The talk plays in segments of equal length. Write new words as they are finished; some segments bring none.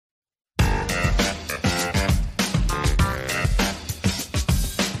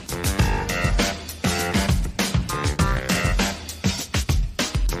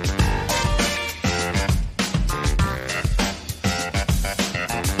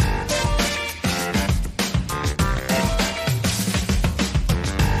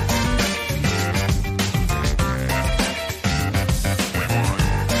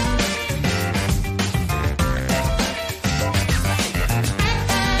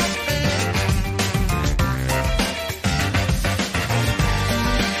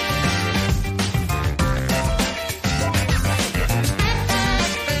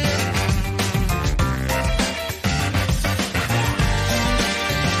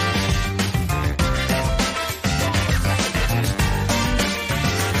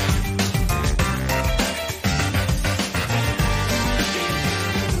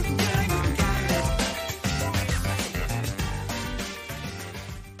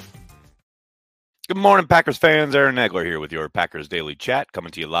Good morning, Packers fans. Aaron Nagler here with your Packers Daily Chat,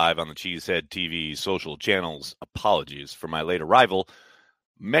 coming to you live on the Cheesehead TV social channels. Apologies for my late arrival.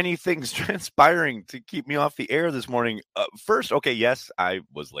 Many things transpiring to keep me off the air this morning. First, yes, I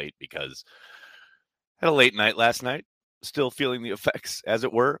was late because I had a late night last night, still feeling the effects, as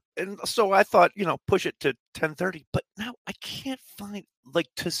it were. And so I thought, push it to 10:30. But now I can't find,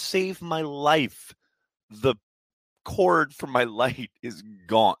 to save my life, the cord for my light is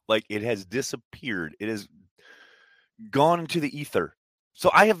gone. It has disappeared. It has gone into the ether. So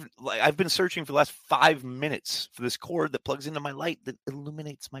I've been searching for the last 5 minutes for this cord that plugs into my light that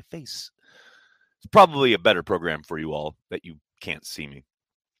illuminates my face. It's probably a better program for you all that you can't see me.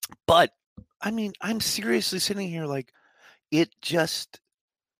 But I'm seriously sitting here it just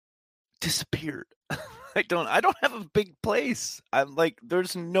disappeared. I don't have a big place. I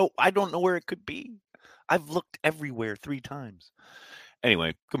don't know where it could be. I've looked everywhere 3 times.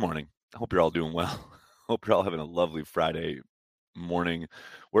 Anyway, good morning. I hope you're all doing well. Hope you're all having a lovely Friday morning.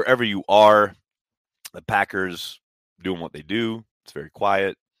 Wherever you are, the Packers doing what they do. It's very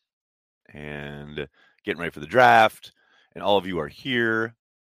quiet and getting ready for the draft. And all of you are here.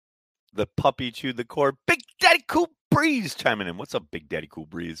 The puppy chewed the cord. Big Daddy Cool Breeze chiming in. What's up, Big Daddy Cool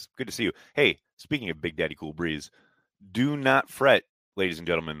Breeze? Good to see you. Hey, speaking of Big Daddy Cool Breeze, do not fret, ladies and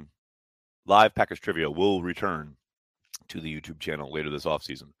gentlemen. Live Packers Trivia will return to the YouTube channel later this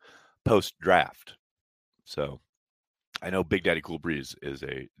offseason, post-draft. So I know Big Daddy Cool Breeze is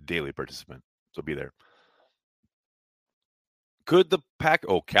a daily participant, so be there. Could the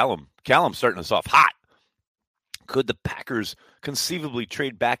Callum's starting us off hot. Could the Packers conceivably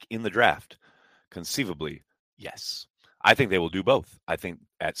trade back in the draft? Conceivably, yes. I think they will do both. I think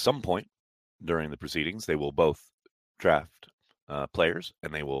at some point during the proceedings, they will both draft players,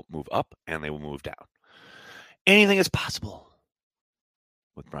 and they will move up, and they will move down. Anything is possible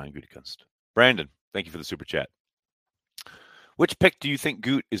with Brian Gutekunst. Brandon, thank you for the super chat. Which pick do you think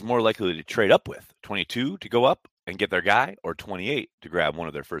Goot is more likely to trade up with? 22 to go up and get their guy, or 28 to grab one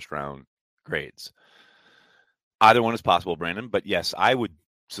of their first-round grades? Either one is possible, Brandon, but yes, I would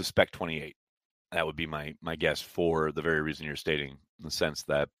suspect 28. That would be my guess for the very reason you're stating, in the sense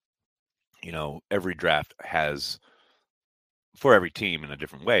that, every draft has, for every team in a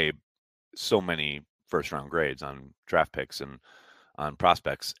different way, so many first-round grades on draft picks and on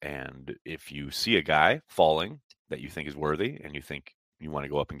prospects. And if you see a guy falling that you think is worthy and you think you want to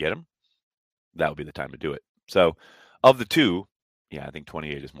go up and get him, that would be the time to do it. So of the two, I think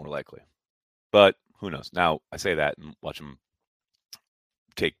 28 is more likely. But who knows? Now, I say that and watch him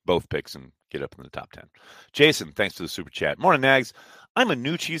take both picks and get up in the top 10. Jason, thanks for the super chat. Morning, Nags. I'm a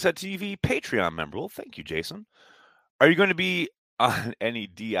new Cheesehead TV Patreon member. Well, thank you, Jason. Are you going to be on any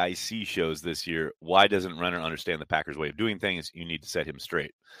DIC shows this year? Why doesn't Renner understand the Packers' way of doing things? You need to set him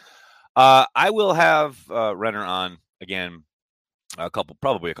straight. I will have Renner on again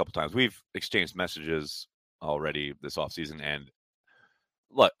probably a couple times. We've exchanged messages already this offseason. And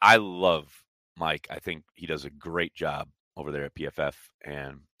look, I love Mike. I think he does a great job over there at PFF.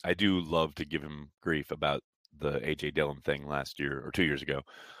 And I do love to give him grief about the A.J. Dillon thing last year or 2 years ago.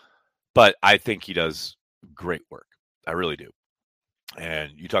 But I think he does great work. I really do.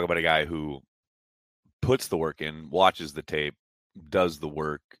 And you talk about a guy who puts the work in, watches the tape, does the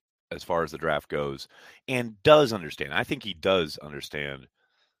work as far as the draft goes, and does understand. I think he does understand,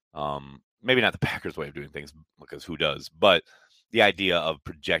 maybe not the Packers' way of doing things, because who does, but the idea of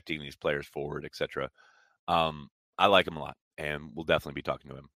projecting these players forward, etc. I like him a lot, and we'll definitely be talking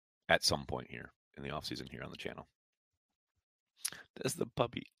to him at some point here in the offseason here on the channel. Does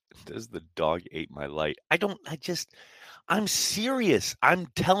the dog ate my light? I'm serious. I'm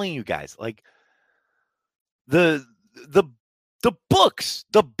telling you guys, the books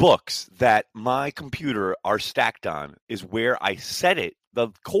that my computer are stacked on is where I set it, the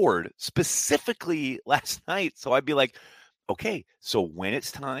cord, specifically last night. So I'd be like, okay, so when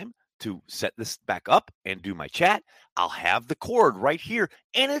it's time to set this back up and do my chat, I'll have the cord right here,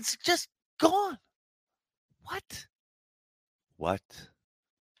 and it's just gone. What?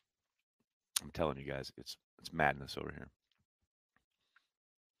 I'm telling you guys, it's madness over here.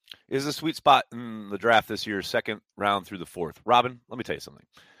 Is the sweet spot in the draft this year, second round through the fourth? Robin, let me tell you something.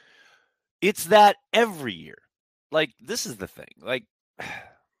 It's that every year. This is the thing.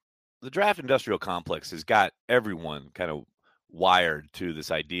 The draft industrial complex has got everyone kind of wired to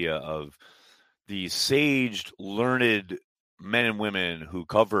this idea of the saged, learned men and women who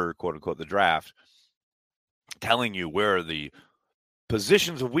cover, quote unquote, the draft, telling you where the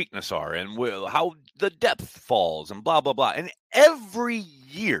positions of weakness are and how the depth falls and blah, blah, blah. And every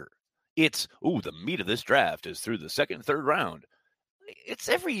year it's, the meat of this draft is through the second, third round. It's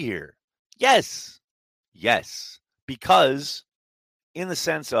every year. Yes, Yes, because in the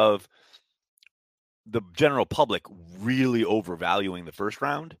sense of the general public really overvaluing the first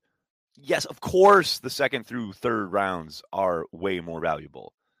round, yes, of course, the second through third rounds are way more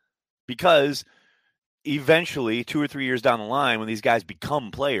valuable because eventually 2 or 3 years down the line when these guys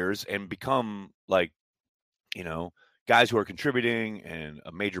become players and become like, guys who are contributing and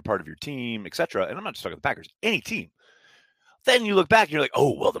a major part of your team, etc. And I'm not just talking the Packers, any team. Then you look back and you're like,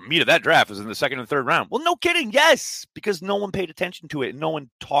 oh, well, the meat of that draft was in the second and third round. Well, no kidding. Yes, because no one paid attention to it. And no one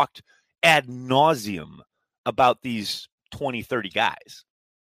talked ad nauseum about these 20, 30 guys,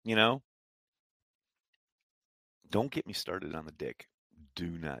 Don't get me started on the dick. Do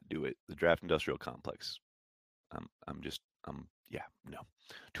not do it. The draft industrial complex. No.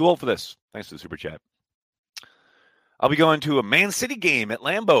 Too old for this. Thanks for the super chat. I'll be going to a Man City game at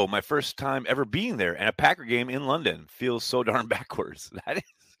Lambeau, my first time ever being there, and a Packer game in London. Feels so darn backwards.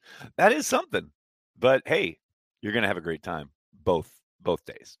 That is something. But hey, you're gonna have a great time both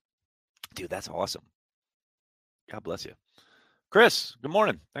days. Dude, that's awesome. God bless you. Chris, good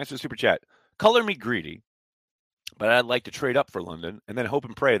morning. Thanks for the super chat. Color me greedy, but I'd like to trade up for London and then hope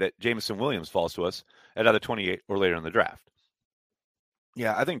and pray that Jameson Williams falls to us at either 28 or later in the draft.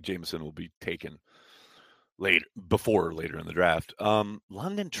 Yeah, I think Jameson will be taken later in the draft.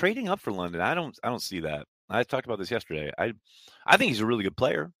 London, trading up for London, I don't see that. I talked about this yesterday. I think he's a really good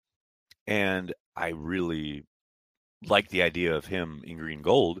player, and I really like the idea of him in green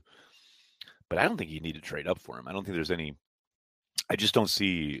gold, but I don't think you need to trade up for him. I don't think there's any. I just don't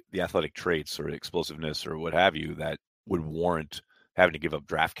see the athletic traits or explosiveness or what have you that would warrant having to give up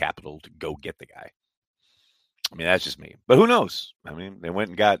draft capital to go get the guy. I mean, that's just me. But who knows? I mean, they went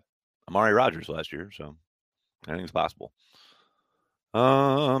and got Amari Rodgers last year, so anything's possible.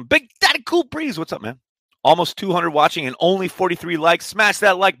 Big Daddy Cool Breeze, what's up, man? Almost 200 watching and only 43 likes. Smash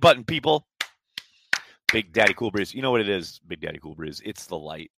that like button, people. Big Daddy Cool Breeze. You know what it is, Big Daddy Cool Breeze? It's the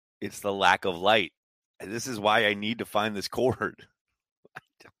light. It's the lack of light. And this is why I need to find this cord.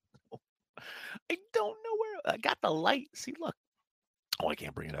 I don't know where I got the light. See, look. Oh, I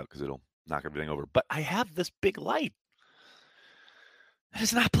can't bring it out because it'll knock everything over. But I have this big light that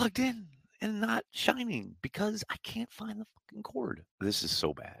is not plugged in and not shining because I can't find the fucking cord. This is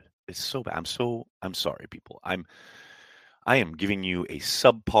so bad. It's so bad. I'm sorry, people. I am giving you a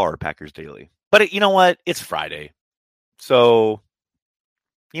subpar Packers Daily. But you know what? It's Friday. So,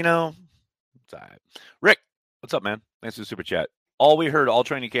 it's all right. Rick, what's up, man? Thanks for the super chat. All we heard all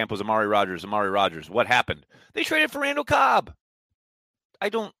training camp was Amari Rodgers. What happened? They traded for Randall Cobb. I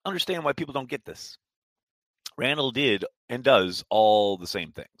don't understand why people don't get this. Randall did and does all the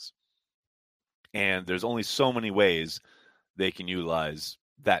same things. And there's only so many ways they can utilize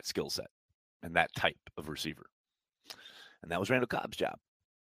that skill set and that type of receiver. And that was Randall Cobb's job.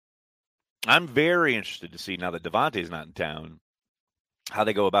 I'm very interested to see now that Devontae's not in town, how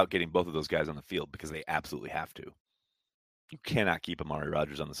they go about getting both of those guys on the field because they absolutely have to. You cannot keep Amari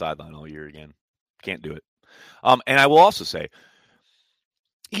Rodgers on the sideline all year again. Can't do it. And I will also say,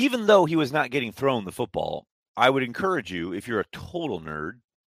 even though he was not getting thrown the football, I would encourage you, if you're a total nerd,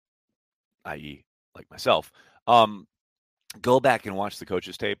 i.e. like myself, go back and watch the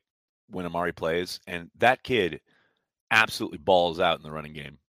coach's tape when Amari plays, and that kid absolutely balls out in the running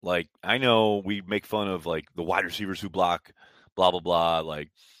game. Like, I know we make fun of, like, the wide receivers who block, blah, blah, blah.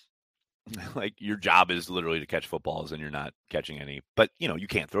 Like your job is literally to catch footballs, and you're not catching any. But, you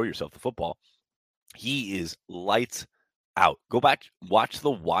can't throw yourself the football. He is lights out. Go back, watch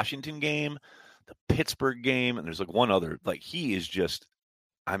the Washington game, the Pittsburgh game, and there's, like, one other. Like, he is just,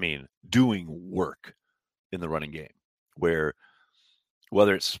 doing work in the running game, where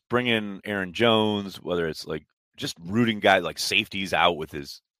whether it's bringing Aaron Jones, whether it's, like, just rooting guys like safeties out with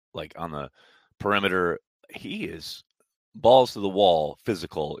his, like, on the perimeter, he is balls to the wall,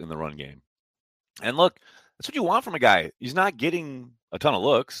 physical in the run game. And look, that's what you want from a guy. He's not getting a ton of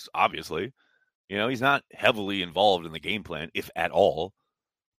looks, obviously. He's not heavily involved in the game plan, if at all.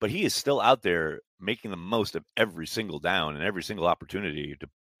 But he is still out there making the most of every single down and every single opportunity to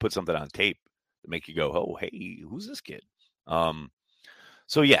put something on tape to make you go, oh, hey, who's this kid?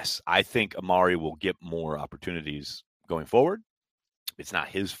 So, yes, I think Amari will get more opportunities going forward. It's not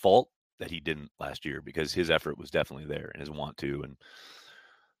his fault that he didn't last year because his effort was definitely there and his want to. And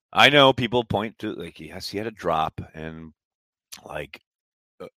I know people point to, like, yes, he had a drop and, like,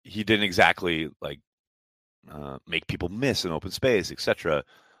 he didn't exactly, like, make people miss an open space, etc.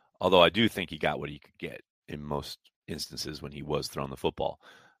 Although I do think he got what he could get in most instances when he was throwing the football.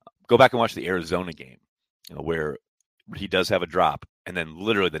 Go back and watch the Arizona game, where he does have a drop, and then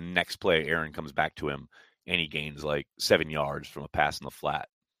literally the next play, Aaron comes back to him, and he gains like 7 yards from a pass in the flat.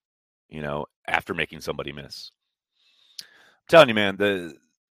 after making somebody miss. I'm telling you, man, the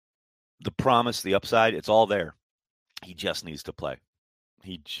promise, the upside, it's all there. He just needs to play.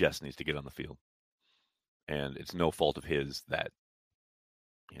 He just needs to get on the field. And it's no fault of his that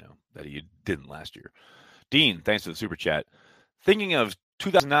he didn't last year. Dean, thanks for the super chat. Thinking of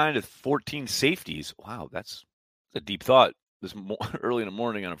 2009 to 14 safeties. Wow, that's a deep thought this early in the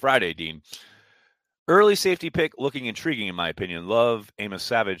morning on a Friday, Dean. Early safety pick looking intriguing, in my opinion. Love Amos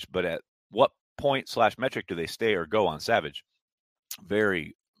Savage, but at what point / metric do they stay or go on Savage?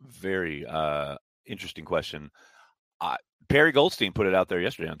 Very, very interesting question. Perry Goldstein put it out there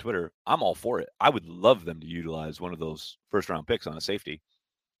yesterday on Twitter. I'm all for it. I would love them to utilize one of those first-round picks on a safety.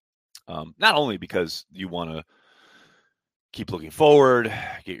 Not only because you want to keep looking forward,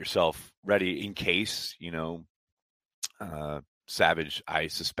 get yourself ready in case, Savage, I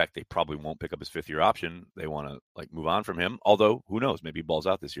suspect they probably won't pick up his fifth-year option. They want to move on from him. Although, who knows? Maybe he balls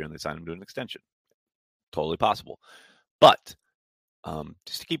out this year and they sign him to an extension. Totally possible. But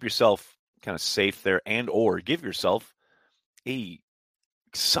just to keep yourself kind of safe there and or give yourself a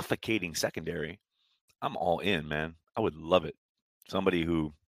suffocating secondary, I'm all in, man. I would love it. Somebody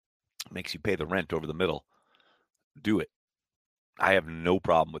who makes you pay the rent over the middle. Do it. I have no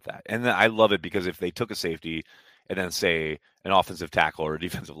problem with that. And I love it because if they took a safety and then say an offensive tackle or a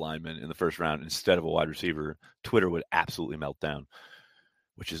defensive lineman in the first round instead of a wide receiver, Twitter would absolutely melt down,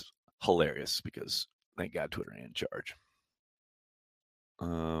 which is hilarious because thank God Twitter ain't in charge.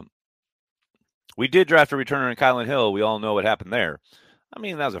 We did draft a returner in Kylan Hill. We all know what happened there. I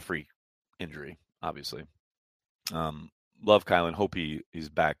mean, that was a freak injury, obviously. Love Kylan. Hope he's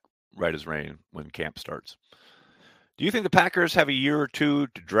back right as rain when camp starts. Do you think the Packers have a year or two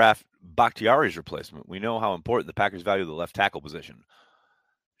to draft Bakhtiari's replacement? We know how important the Packers value the left tackle position.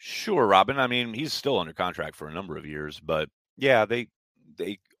 Sure, Robin. I mean, he's still under contract for a number of years, but yeah, they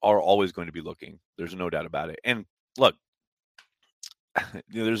are always going to be looking. There's no doubt about it. And look,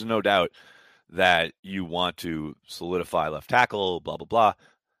 there's no doubt that you want to solidify left tackle, blah, blah, blah.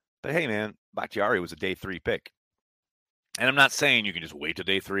 But hey, man, Bakhtiari was a day 3 pick. And I'm not saying you can just wait till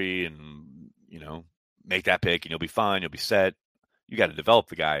day 3 and, make that pick and you'll be fine, you'll be set. You got to develop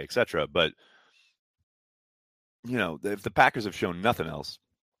the guy, etc. But, if the Packers have shown nothing else,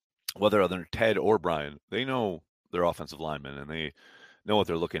 whether other Ted or Brian, they know their offensive linemen and they know what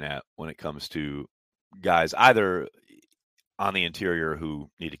they're looking at when it comes to guys either on the interior who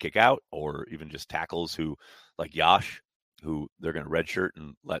need to kick out or even just tackles who, like Yash, who they're going to redshirt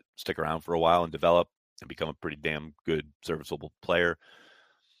and let stick around for a while and develop and become a pretty damn good, serviceable player.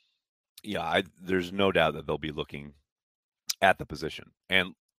 Yeah, there's no doubt that they'll be looking at the position.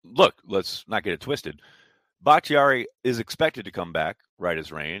 And look, let's not get it twisted. Bakhtiari is expected to come back right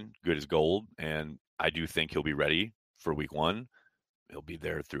as rain, good as gold, and I do think he'll be ready for week 1. He'll be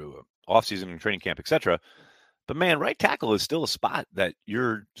there through offseason and training camp, etc. But man, right tackle is still a spot that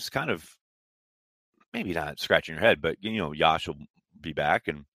you're just kind of maybe not scratching your head, but Yash will be back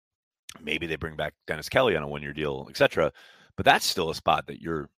and maybe they bring back Dennis Kelly on a 1-year deal, etc. But that's still a spot that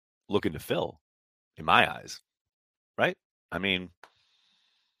you're looking to fill, in my eyes, right? I mean,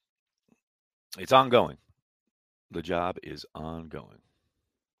 it's ongoing. The job is ongoing.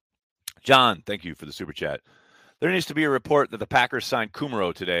 John, thank you for the super chat. There needs to be a report that the Packers signed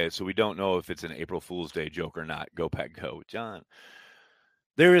Kumaro today, so we don't know if it's an April Fool's Day joke or not. Go Pack Go. John,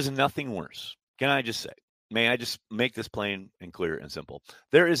 there is nothing worse. Can I just say, may I just make this plain and clear and simple?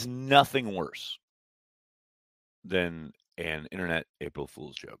 There is nothing worse than an internet April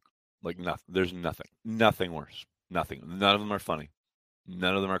Fool's joke. Nothing. There's nothing worse. Nothing. None of them are funny.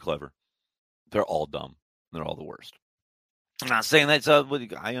 None of them are clever. They're all dumb. They're all the worst. I'm not saying that's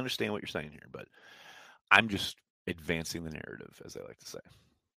I understand what you're saying here, but I'm just advancing the narrative, as they like to say,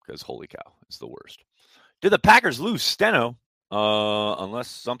 because holy cow, it's the worst. Did the Packers lose Steno? Unless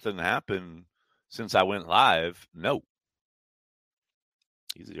something happened since I went live, no.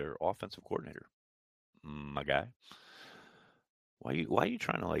 He's your offensive coordinator, my guy. Why are you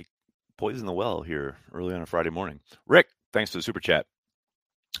trying to poison the well here early on a Friday morning? Rick, thanks for the super chat.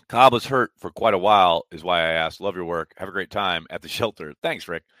 Cobb was hurt for quite a while, is why I asked. Love your work. Have a great time at the shelter. Thanks,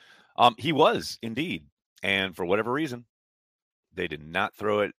 Rick. He was indeed, and for whatever reason, they did not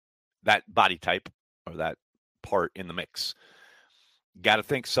throw that body type or that part in the mix. Got to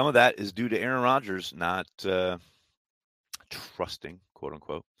think some of that is due to Aaron Rodgers not trusting, quote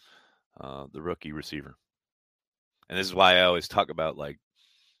unquote, the rookie receiver. And this is why I always talk about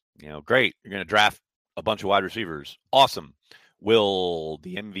great, you're going to draft a bunch of wide receivers. Awesome. Will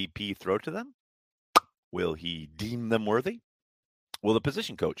the MVP throw to them? Will he deem them worthy? Will the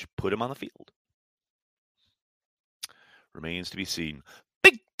position coach put him on the field? Remains to be seen.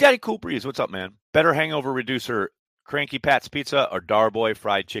 Big Daddy Cool Breeze, what's up, man? Better hangover reducer, Cranky Pat's Pizza or Darboy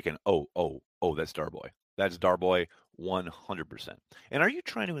Fried Chicken? Oh, that's Darboy. That's Darboy 100%. And are you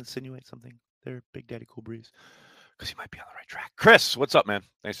trying to insinuate something there, Big Daddy Cool Breeze? Because you might be on the right track. Chris, what's up, man?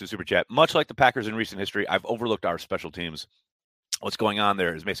 Thanks for the super chat. Much like the Packers in recent history, I've overlooked our special teams. What's going on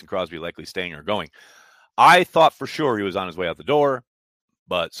there? Is Mason Crosby likely staying or going? I thought for sure he was on his way out the door,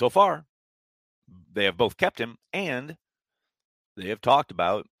 but so far, they have both kept him, and they have talked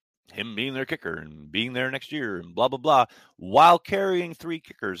about him being their kicker and being there next year and blah, blah, blah, while carrying 3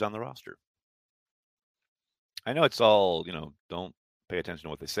 kickers on the roster. I know it's all, don't pay attention to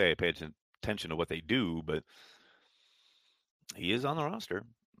what they say, pay attention to what they do, but he is on the roster,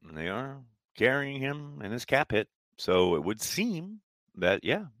 and they are carrying him and his cap hit. So it would seem that,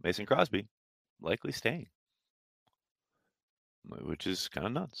 Mason Crosby likely staying, which is kind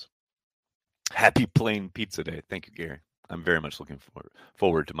of nuts. Happy Plain Pizza Day. Thank you, Gary. I'm very much looking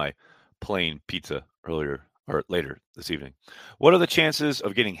forward to my plain pizza later this evening. What are the chances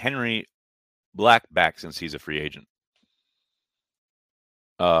of getting Henry Black back since he's a free agent?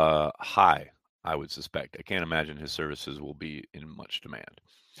 High, I would suspect. I can't imagine his services will be in much demand.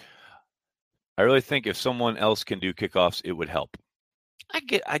 I really think if someone else can do kickoffs, it would help.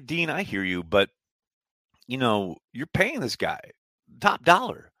 Dean, I hear you, but you're paying this guy top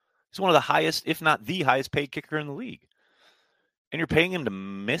dollar. He's one of the highest, if not the highest paid kicker in the league. And you're paying him to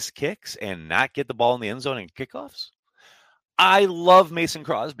miss kicks and not get the ball in the end zone in kickoffs? I love Mason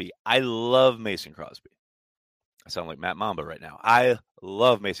Crosby. I sound like Matt Mamba right now. I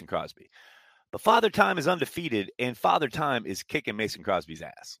love Mason Crosby. But Father Time is undefeated, and Father Time is kicking Mason Crosby's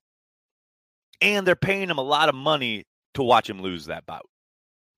ass. And they're paying him a lot of money to watch him lose that bout.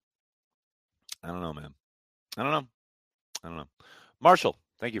 I don't know, man. I don't know. Marshall,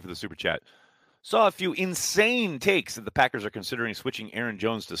 thank you for the super chat. Saw a few insane takes that the Packers are considering switching Aaron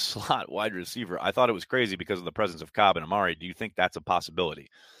Jones to slot wide receiver. I thought it was crazy because of the presence of Cobb and Amari. Do you think that's a possibility?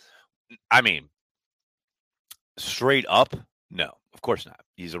 I mean, straight up, no, of course not.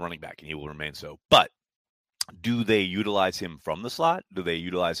 He's a running back, and he will remain so. But do they utilize him from the slot? Do they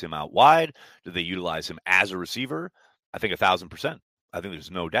utilize him out wide? Do they utilize him as a receiver? I think 1,000%. I think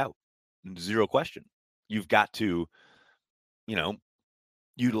there's no doubt. Zero question. You've got to,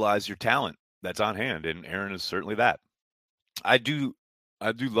 utilize your talent that's on hand, and Aaron is certainly that. I do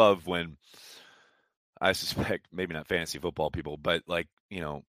love when, I suspect maybe not fantasy football people, but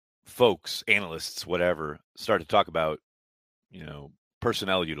folks, analysts, whatever, start to talk about,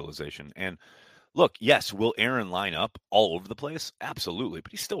 personnel utilization. And look, yes, will Aaron line up all over the place? Absolutely,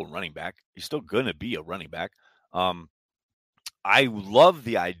 but he's still a running back. He's still going to be a running back. I love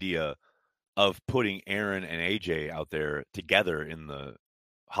the idea of putting Aaron and AJ out there together in the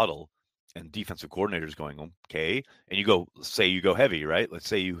huddle, and defensive coordinators going, okay, and you go heavy, right? Let's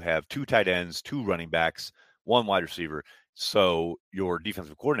say you have 2 tight ends, 2 running backs, 1 wide receiver. So your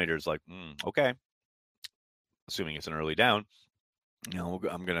defensive coordinator is like, okay, assuming it's an early down, I'm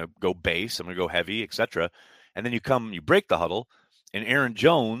going to go base, I'm going to go heavy, etc. And then you break the huddle, and Aaron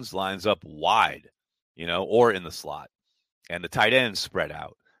Jones lines up wide, or in the slot, and the tight ends spread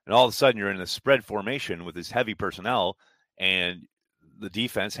out. And all of a sudden you're in a spread formation with this heavy personnel, and the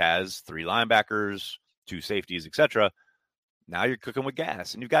defense has 3 linebackers, 2 safeties, etc. Now you're cooking with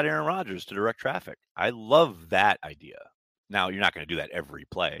gas, and you've got Aaron Rodgers to direct traffic. I love that idea. Now, you're not going to do that every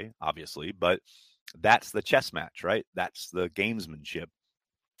play, obviously, but that's the chess match, right? That's the gamesmanship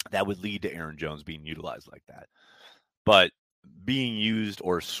that would lead to Aaron Jones being utilized like that. But being used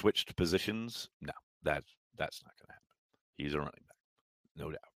or switched positions, no, that's not going to happen. He's a running back, no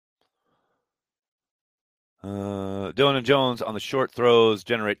doubt. Dylan and Jones on the short throws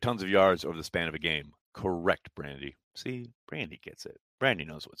generate tons of yards over the span of a game. Correct, Brandy. See, Brandy gets it. Brandy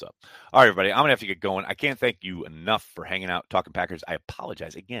knows what's up. All right, everybody, I'm going to have to get going. I can't thank you enough for hanging out, talking Packers. I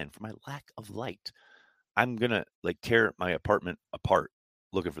apologize again for my lack of light. I'm going to tear my apartment apart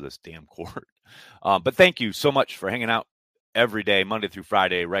looking for this damn cord. But thank you so much for hanging out every day, Monday through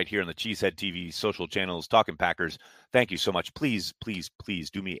Friday, right here on the Cheesehead TV social channels, Talking Packers. Thank you so much. Please, please, please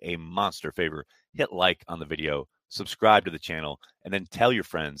do me a monster favor. Hit like on the video, subscribe to the channel, and then tell your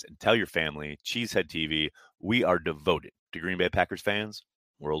friends and tell your family, Cheesehead TV, we are devoted to Green Bay Packers fans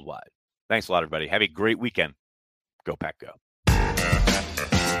worldwide. Thanks a lot, everybody. Have a great weekend. Go Pack Go.